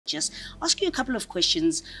just ask you a couple of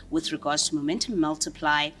questions with regards to Momentum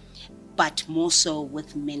Multiply, but more so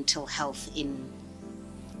with mental health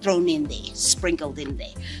thrown in there, sprinkled in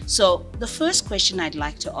there. So the first question I'd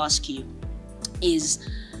like to ask you is,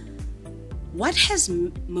 what has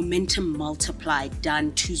Momentum Multiply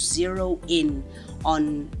done to zero in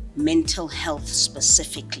on mental health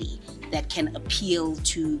specifically that can appeal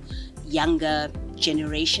to younger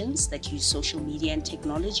generations that use social media and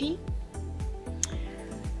technology?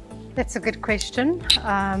 That's a good question.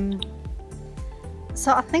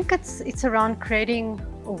 So I think it's around creating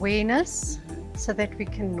awareness so that we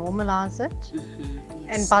can normalize it. Yes.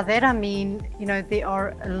 And by that I mean, there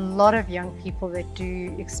are a lot of young people that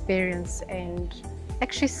do experience and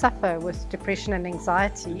actually suffer with depression and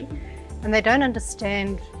anxiety, and they don't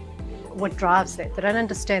understand what drives that. They don't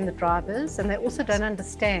understand the drivers, and they also don't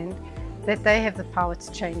understand that they have the power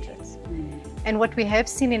to change it. And what we have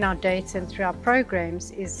seen in our data and through our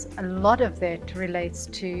programs is a lot of that relates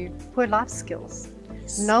to poor life skills.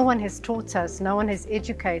 Yes. No one has taught us, no one has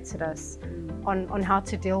educated us on how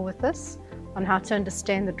to deal with this, on how to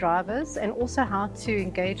understand the drivers, and also how to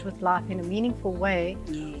engage with life in a meaningful way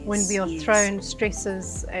when we are thrown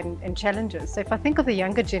stresses and challenges. So if I think of the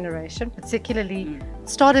younger generation, particularly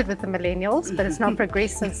started with the millennials, but it's now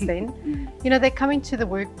progressed since then, they're coming to the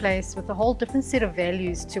workplace with a whole different set of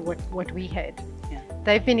values to what we had.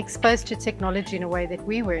 They've been exposed to technology in a way that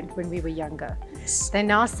we weren't when we were younger. Yes. They're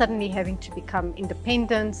now suddenly having to become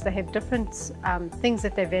independent. They have different things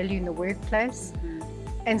that they value in the workplace.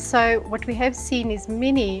 And so what we have seen is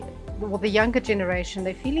the younger generation,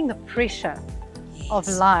 they're feeling the pressure of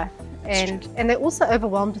life, and they're also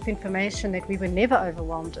overwhelmed with information that we were never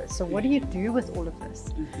overwhelmed with. So what do you do with all of this?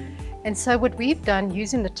 And so what we've done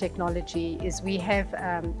using the technology is we have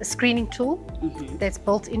a screening tool that's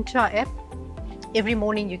built into our app. Every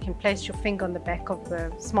morning you can place your finger on the back of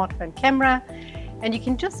the smartphone camera, and you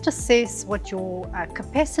can just assess what your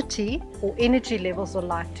capacity or energy levels are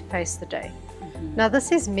like to face the day. Now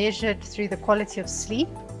this is measured through the quality of sleep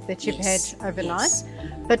that you've had overnight,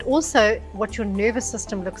 but also what your nervous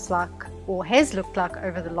system looks like or has looked like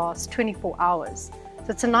over the last 24 hours. So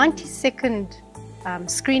it's a 90-second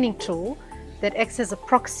screening tool that acts as a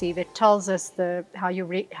proxy that tells us how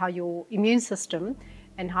your immune system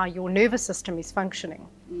and how your nervous system is functioning.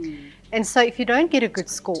 And so if you don't get a good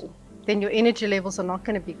score, then your energy levels are not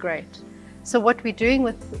going to be great. So what we're doing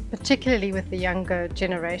particularly with the younger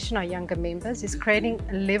generation, our younger members, is creating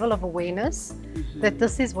a level of awareness that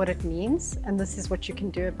this is what it means and this is what you can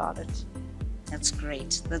do about it. That's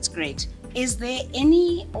great. That's great. Is there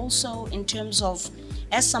any also, in terms of,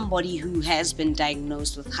 as somebody who has been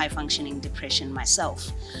diagnosed with high functioning depression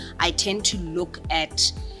myself, I tend to look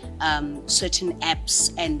at certain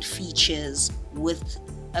apps and features with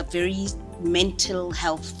a very mental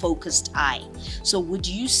health focused eye. So would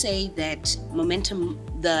you say that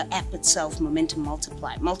the app itself, Momentum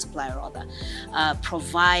Multiply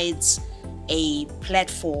provides a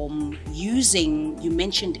platform using, you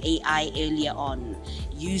mentioned AI earlier on,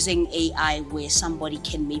 using AI where somebody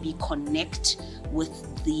can maybe connect with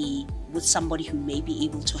somebody who may be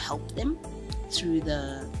able to help them through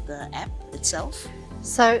the app itself?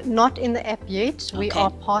 So not in the app yet. We are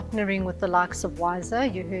partnering with the likes of Wiser.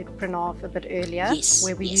 You heard Pranav a bit earlier,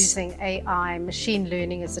 where we're using AI, machine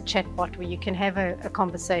learning as a chatbot where you can have a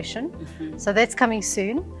conversation. So that's coming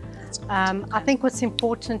soon. I think what's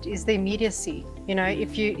important is the immediacy.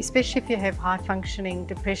 Especially if you have high functioning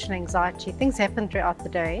depression, anxiety, things happen throughout the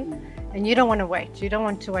day and you don't want to wait. You don't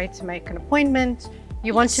want to wait to make an appointment.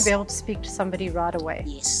 You want to be able to speak to somebody right away.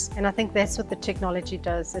 And I think that's what the technology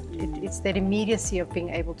does. It's that immediacy of being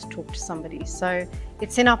able to talk to somebody. So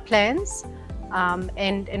it's in our plans,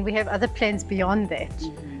 and we have other plans beyond that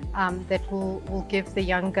that will give the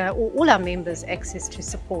younger or all our members access to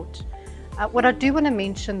support. What I do want to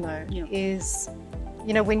mention though is,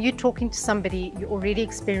 when you're talking to somebody, you're already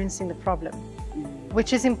experiencing the problem,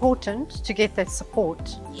 which is important to get that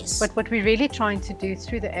support. But what we're really trying to do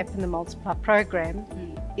through the app and the Multiply program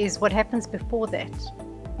is what happens before that.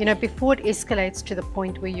 Before it escalates to the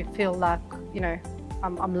point where you feel like,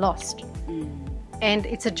 I'm lost. And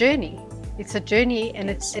it's a journey. It's a journey, and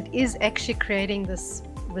it is actually creating this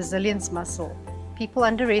resilience muscle. People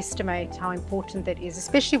underestimate how important that is,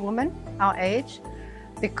 especially women our age,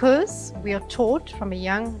 because we are taught from a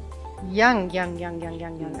young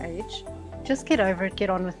age, just get over it, get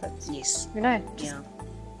on with it. Just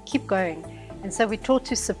keep going. And so we're taught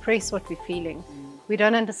to suppress what we're feeling. We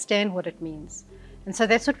don't understand what it means. And so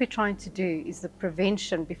that's what we're trying to do, is the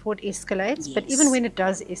prevention before it escalates, but even when it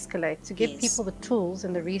does escalate, to give people the tools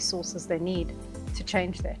and the resources they need to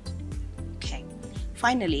change that. Okay.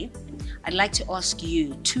 Finally, I'd like to ask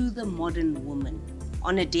you, to the modern woman,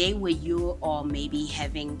 on a day where you are maybe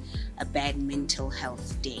having a bad mental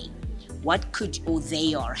health day, or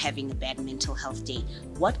they are having a bad mental health day,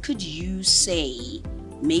 what could you say,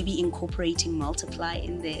 maybe incorporating Multiply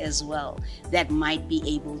in there as well, that might be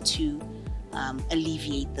able to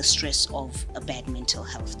alleviate the stress of a bad mental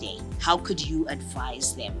health day? How could you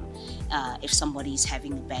advise them if somebody's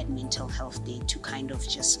having a bad mental health day to kind of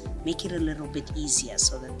just make it a little bit easier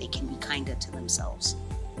so that they can be kinder to themselves?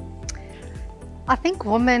 I think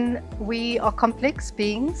women, we are complex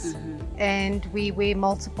beings, and we wear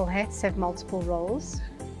multiple hats, have multiple roles.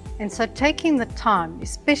 And so taking the time,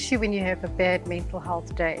 especially when you have a bad mental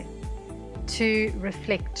health day, to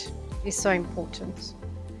reflect is so important.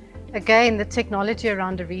 Again, the technology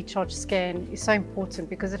around a recharge scan is so important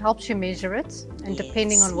because it helps you measure it, and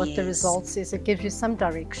depending on what the results is, it gives you some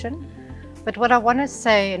direction. But what I want to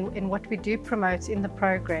say, and what we do promote in the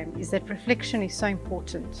program, is that reflection is so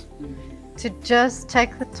important. To just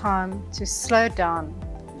take the time to slow down.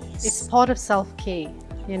 It's part of self-care,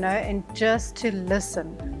 you know, and just to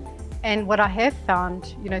listen. And what I have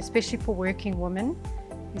found, you know, especially for working women,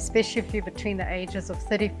 especially if you're between the ages of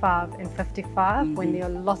 35 and 55, when there are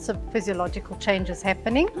lots of physiological changes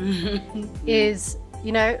happening, is,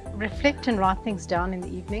 you know, reflect and write things down in the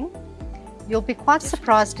evening. You'll be quite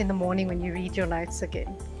surprised in the morning when you read your notes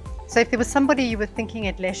again. So if there was somebody you were thinking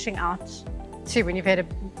at lashing out to when you've had a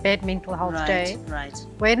bad mental health day,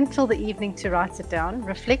 wait until the evening to write it down,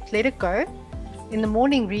 reflect, let it go. In the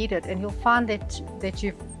morning, read it, and you'll find that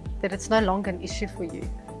it's no longer an issue for you.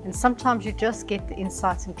 And sometimes you just get the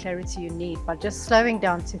insights and clarity you need by just slowing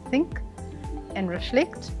down to think and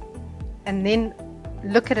reflect, and then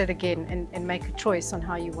look at it again and make a choice on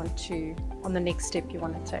how you want to, on the next step you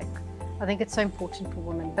want to take. I think it's so important for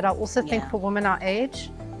women, but I also think for women our age,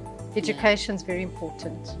 education is very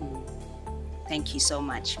important. Thank you so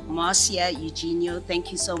much. Marcia, Eugenio,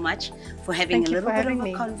 thank you so much for having a little bit of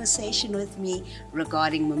a conversation with me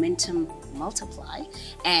regarding Momentum Multiply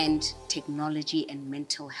and technology and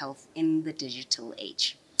mental health in the digital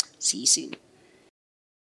age. See you soon.